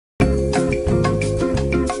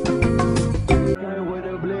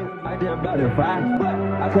started fast, but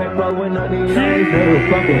I can't fuck with none of these niggas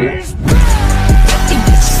fucking.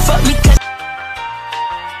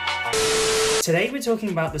 Today we're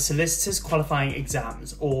talking about the Solicitor's Qualifying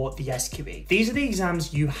Exams, or the SQE. These are the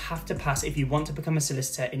exams you have to pass if you want to become a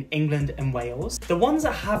solicitor in England and Wales. The ones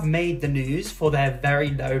that have made the news for their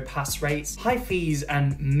very low pass rates, high fees,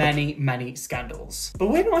 and many, many scandals. But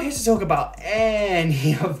we're not here to talk about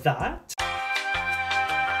any of that.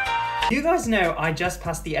 You guys know I just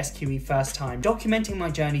passed the SQE first time, documenting my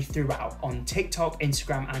journey throughout on TikTok,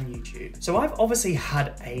 Instagram, and YouTube. So I've obviously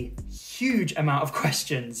had a huge amount of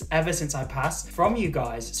questions ever since I passed from you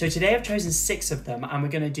guys. So today I've chosen 6 of them and we're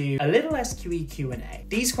gonna do a little SQE Q&A.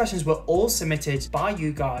 These questions were all submitted by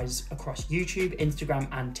you guys across YouTube, Instagram,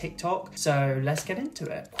 and TikTok. So let's get into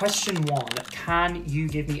it. Question 1, can you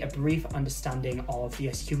give me a brief understanding of the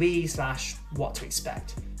SQE / what to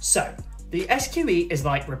expect? So, the SQE is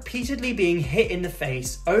like repeatedly being hit in the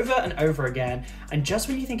face over and over again, and just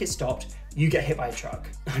when you think it's stopped, you get hit by a truck.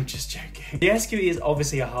 I'm just joking. The SQE is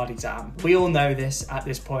obviously a hard exam. We all know this at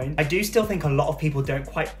this point. I do still think a lot of people don't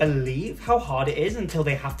quite believe how hard it is until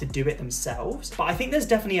they have to do it themselves, but I think there's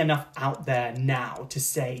definitely enough out there now to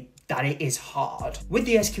say that it is hard. With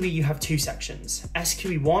the SQE, you have 2 sections.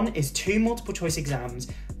 SQE 1 is 2 multiple choice exams,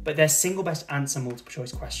 but they're single best answer multiple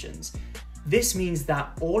choice questions. This means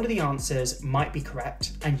that all of the answers might be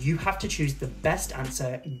correct and you have to choose the best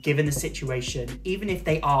answer given the situation, even if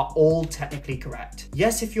they are all technically correct.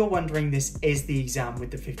 Yes, if you're wondering, this is the exam with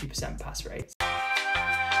the 50% pass rate.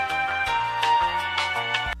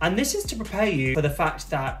 And this is to prepare you for the fact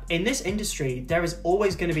that in this industry, there is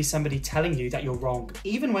always going to be somebody telling you that you're wrong,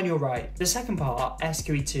 even when you're right. The second part,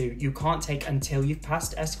 SQE 2, you can't take until you've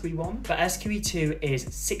passed SQE 1. But SQE 2 is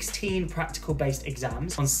 16 practical-based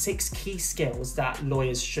exams on 6 key skills that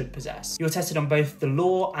lawyers should possess. You're tested on both the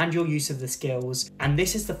law and your use of the skills. And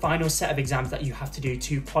this is the final set of exams that you have to do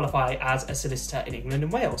to qualify as a solicitor in England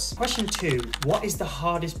and Wales. Question 2, what is the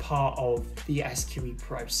hardest part of the SQE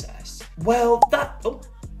process? Well,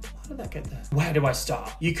 how did that get there? Where do I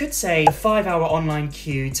start? You could say the 5-hour online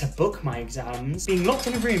queue to book my exams, being locked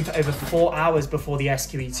in a room for over 4 hours before the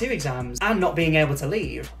SQE 2 exams, and not being able to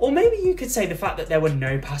leave. Or maybe you could say the fact that there were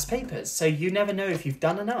no past papers, so you never know if you've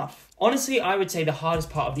done enough. Honestly, I would say the hardest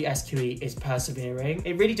part of the SQE is persevering.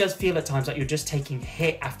 It really does feel at times like you're just taking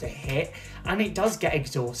hit after hit, and it does get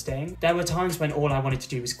exhausting. There were times when all I wanted to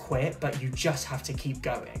do was quit, but you just have to keep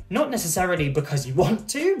going. Not necessarily because you want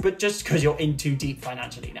to, but just because you're in too deep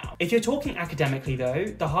financially now. If you're talking academically though,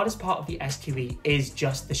 the hardest part of the SQE is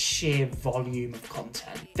just the sheer volume of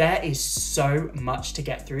content. There is so much to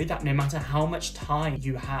get through that no matter how much time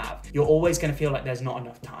you have, you're always going to feel like there's not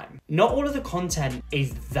enough time. Not all of the content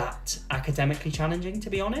is that academically challenging, to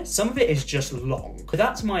be honest. Some of it is just long, but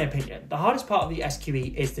that's my opinion. The hardest part of the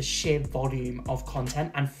SQE is the sheer volume of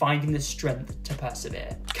content and finding the strength to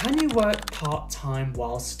persevere. Can you work part-time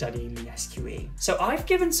while studying the SQE? So I've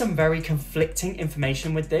given some very conflicting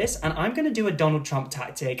information with this, and I'm going to do a Donald Trump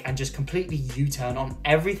tactic and just completely U-turn on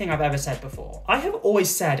everything I've ever said before. I have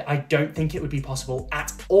always said I don't think it would be possible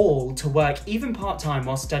at all to work even part-time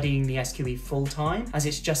while studying the SQE full-time, as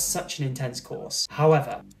it's just such an intense course.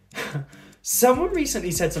 However, someone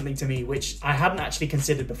recently said something to me which I hadn't actually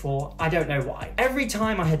considered before. I don't know why. Every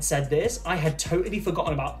time I had said this, I had totally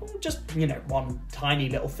forgotten about just, one tiny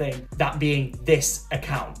little thing, that being this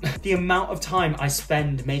account. The amount of time I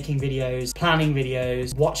spend making videos, planning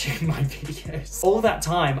videos, watching my videos. All that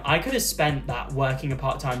time, I could have spent that working a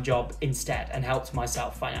part-time job instead and helped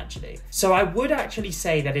myself financially. So I would actually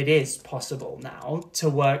say that it is possible now to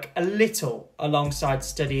work a little alongside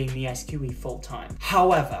studying the SQE full-time.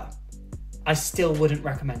 However, I still wouldn't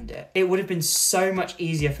recommend it. It would have been so much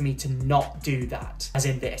easier for me to not do that, as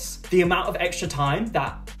in this. The amount of extra time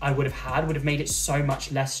that I would have had would have made it so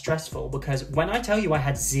much less stressful, because when I tell you I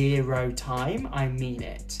had 0 time, I mean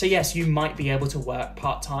it. So yes, you might be able to work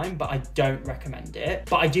part-time, but I don't recommend it.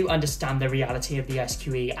 But I do understand the reality of the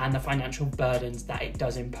SQE and the financial burdens that it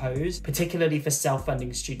does impose, particularly for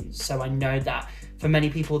self-funding students. So I know that for many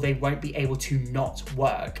people, they won't be able to not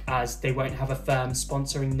work as they won't have a firm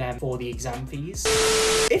sponsoring them for the exam fees.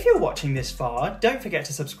 If you're watching this far, don't forget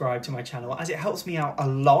to subscribe to my channel as it helps me out a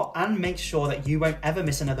lot and makes sure that you won't ever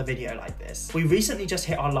miss another video like this. We recently just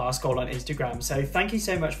hit our last goal on Instagram, so thank you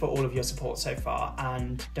so much for all of your support so far,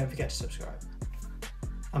 and don't forget to subscribe.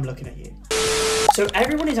 I'm looking at you. So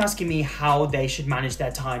everyone is asking me how they should manage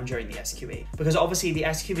their time during the SQE, because obviously the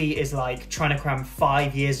SQE is like trying to cram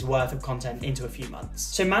 5 years worth of content into a few months.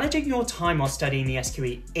 So managing your time while studying the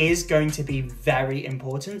SQE is going to be very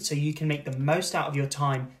important so you can make the most out of your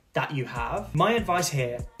time that you have. My advice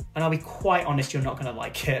here and I'll be quite honest, you're not gonna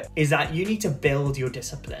like it, is that you need to build your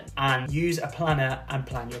discipline and use a planner and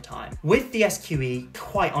plan your time. With the SQE,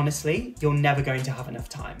 quite honestly, you're never going to have enough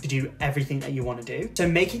time to do everything that you want to do. So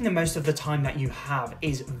making the most of the time that you have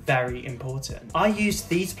is very important. I use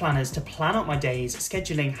these planners to plan out my days,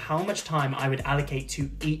 scheduling how much time I would allocate to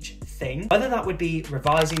each thing, whether that would be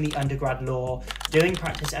revising the undergrad law, doing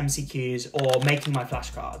practice MCQs, or making my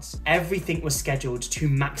flashcards. Everything was scheduled to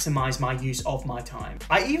maximize my use of my time.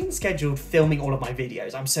 I even scheduled filming all of my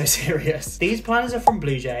videos. I'm so serious. These planners are from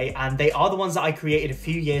BlueJ, and they are the ones that I created a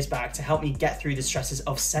few years back to help me get through the stresses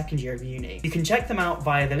of second year of uni. You can check them out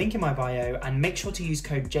via the link in my bio, and make sure to use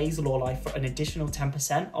code Jay'sLawLife for an additional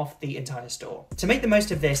 10% off the entire store. To make the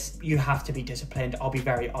most of this, you have to be disciplined, I'll be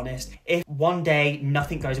very honest. If one day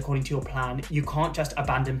nothing goes according to your plan, you can't just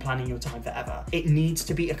abandon planning your time forever. It needs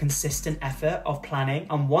to be a consistent effort of planning,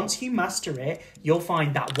 and once you master it, you'll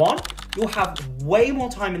find that one, you'll have way more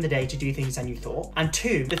time in the day to do things than you thought, and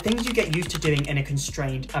two, the things you get used to doing in a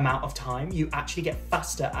constrained amount of time, you actually get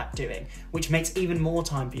faster at doing, which makes even more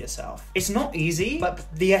time for yourself. It's not easy, but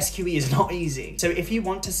the SQE is not easy. So if you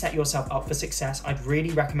want to set yourself up for success, I'd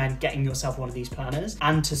really recommend getting yourself one of these planners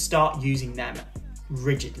and to start using them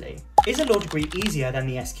rigidly. Is a law degree easier than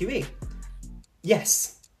the SQE?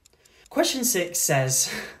 Yes. Question 6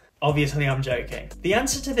 says, obviously I'm joking. The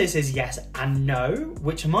answer to this is yes and no,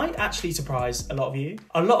 which might actually surprise a lot of you.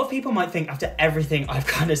 A lot of people might think after everything I've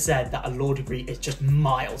kind of said that a law degree is just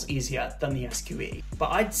miles easier than the SQE,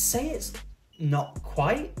 but I'd say it's not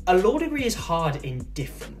quite. A law degree is hard in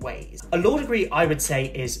different ways. A law degree, I would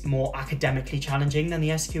say, is more academically challenging than the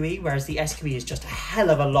SQE, whereas the SQE is just a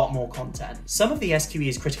hell of a lot more content. Some of the SQE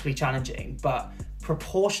is critically challenging, but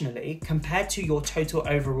proportionally, compared to your total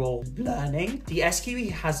overall learning, the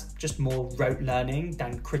SQE has just more rote learning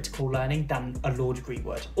than critical learning than a law degree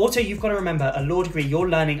would. Also, you've got to remember, a law degree, you're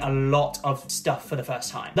learning a lot of stuff for the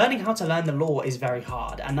first time. Learning how to learn the law is very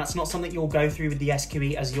hard, and that's not something you'll go through with the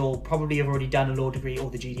SQE, as you'll probably have already done a law degree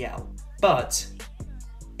or the GDL. But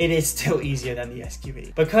it is still easier than the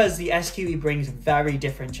SQE, because the SQE brings very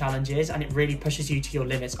different challenges and it really pushes you to your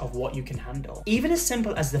limits of what you can handle. Even as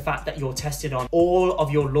simple as the fact that you're tested on all of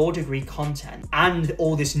your law degree content and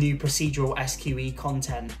all this new procedural SQE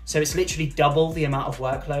content. So it's literally double the amount of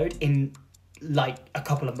workload in like a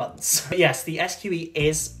couple of months. But yes, the SQE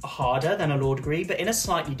is harder than a law degree, but in a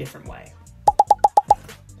slightly different way.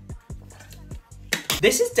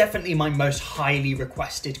 This is definitely my most highly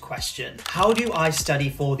requested question. How do I study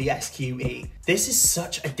for the SQE? This is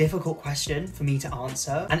such a difficult question for me to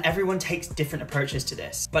answer, and everyone takes different approaches to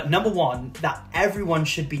this. But number one that everyone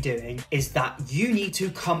should be doing is that you need to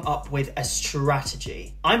come up with a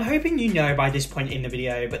strategy. I'm hoping you know by this point in the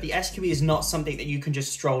video, but the SQE is not something that you can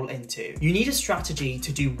just stroll into. You need a strategy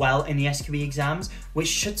to do well in the SQE exams, which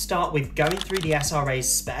should start with going through the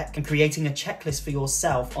SRA's spec and creating a checklist for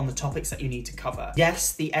yourself on the topics that you need to cover.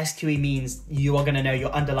 Yes, the SQE means you are going to know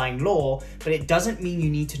your underlying law, but it doesn't mean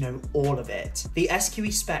you need to know all of it. The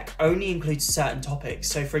SQE spec only includes certain topics.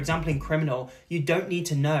 So for example, in criminal, you don't need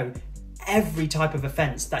to know every type of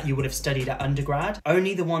offence that you would have studied at undergrad,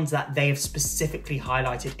 only the ones that they have specifically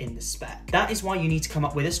highlighted in the spec. That is why you need to come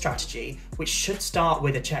up with a strategy, which should start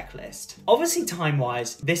with a checklist. Obviously,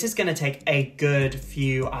 time-wise, this is going to take a good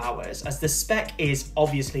few hours, as the spec is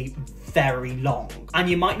obviously very long, and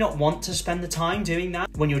you might not want to spend the time doing that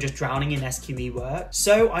when you're just drowning in SQE work.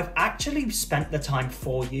 So I've actually spent the time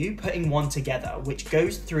for you putting one together, which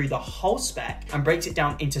goes through the whole spec and breaks it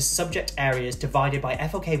down into subject areas divided by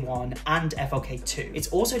FLK1 and FLK2. It's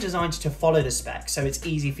also designed to follow the spec, so it's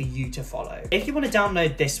easy for you to follow. If you want to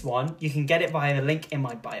download this one, you can get it via the link in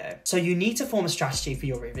my bio. So you need to form a strategy for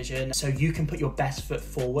your revision so you can put your best foot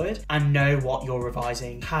forward and know what you're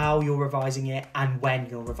revising, how you're revising it, and when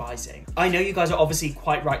you're revising. I know you guys are obviously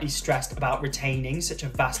quite rightly stressed about retaining such a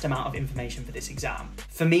vast amount of information for this exam.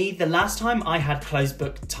 For me, the last time I had closed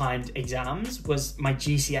book timed exams was my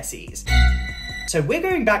GCSEs. So we're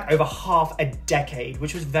going back over half a decade,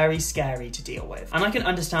 which was very scary to deal with. And I can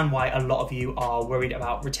understand why a lot of you are worried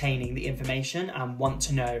about retaining the information and want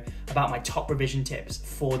to know about my top revision tips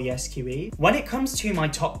for the SQE. When it comes to my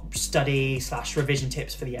top study/revision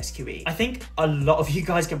tips for the SQE, I think a lot of you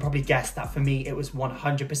guys can probably guess that for me, it was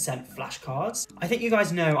 100% flashcards. I think you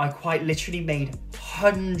guys know I quite literally made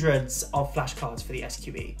hundreds of flashcards for the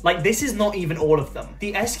SQE. Like, this is not even all of them.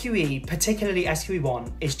 The SQE, particularly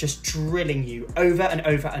SQE1, is just drilling you over and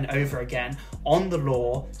over and over again on the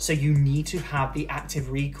law, so you need to have the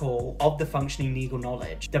active recall of the functioning legal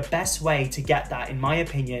knowledge. The best way to get that, in my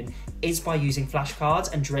opinion, is by using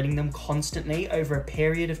flashcards and drilling them constantly over a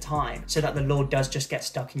period of time so that the law does just get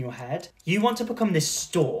stuck in your head. You want to become this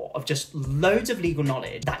store of just loads of legal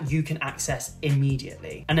knowledge that you can access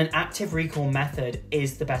immediately. And an active recall method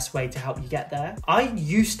is the best way to help you get there. I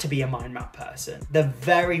used to be a mind map person. The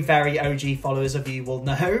very, very OG followers of you will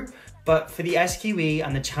know, but for the SQE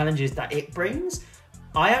and the challenges that it brings,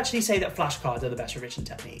 I actually say that flashcards are the best revision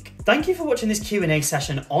technique. Thank you for watching this Q&A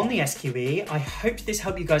session on the SQE. I hope this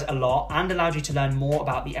helped you guys a lot and allowed you to learn more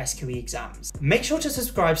about the SQE exams. Make sure to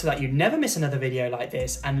subscribe so that you never miss another video like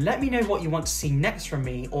this, and let me know what you want to see next from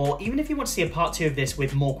me, or even if you want to see a part 2 of this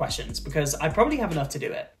with more questions, because I probably have enough to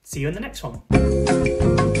do it. See you in the next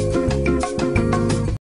one.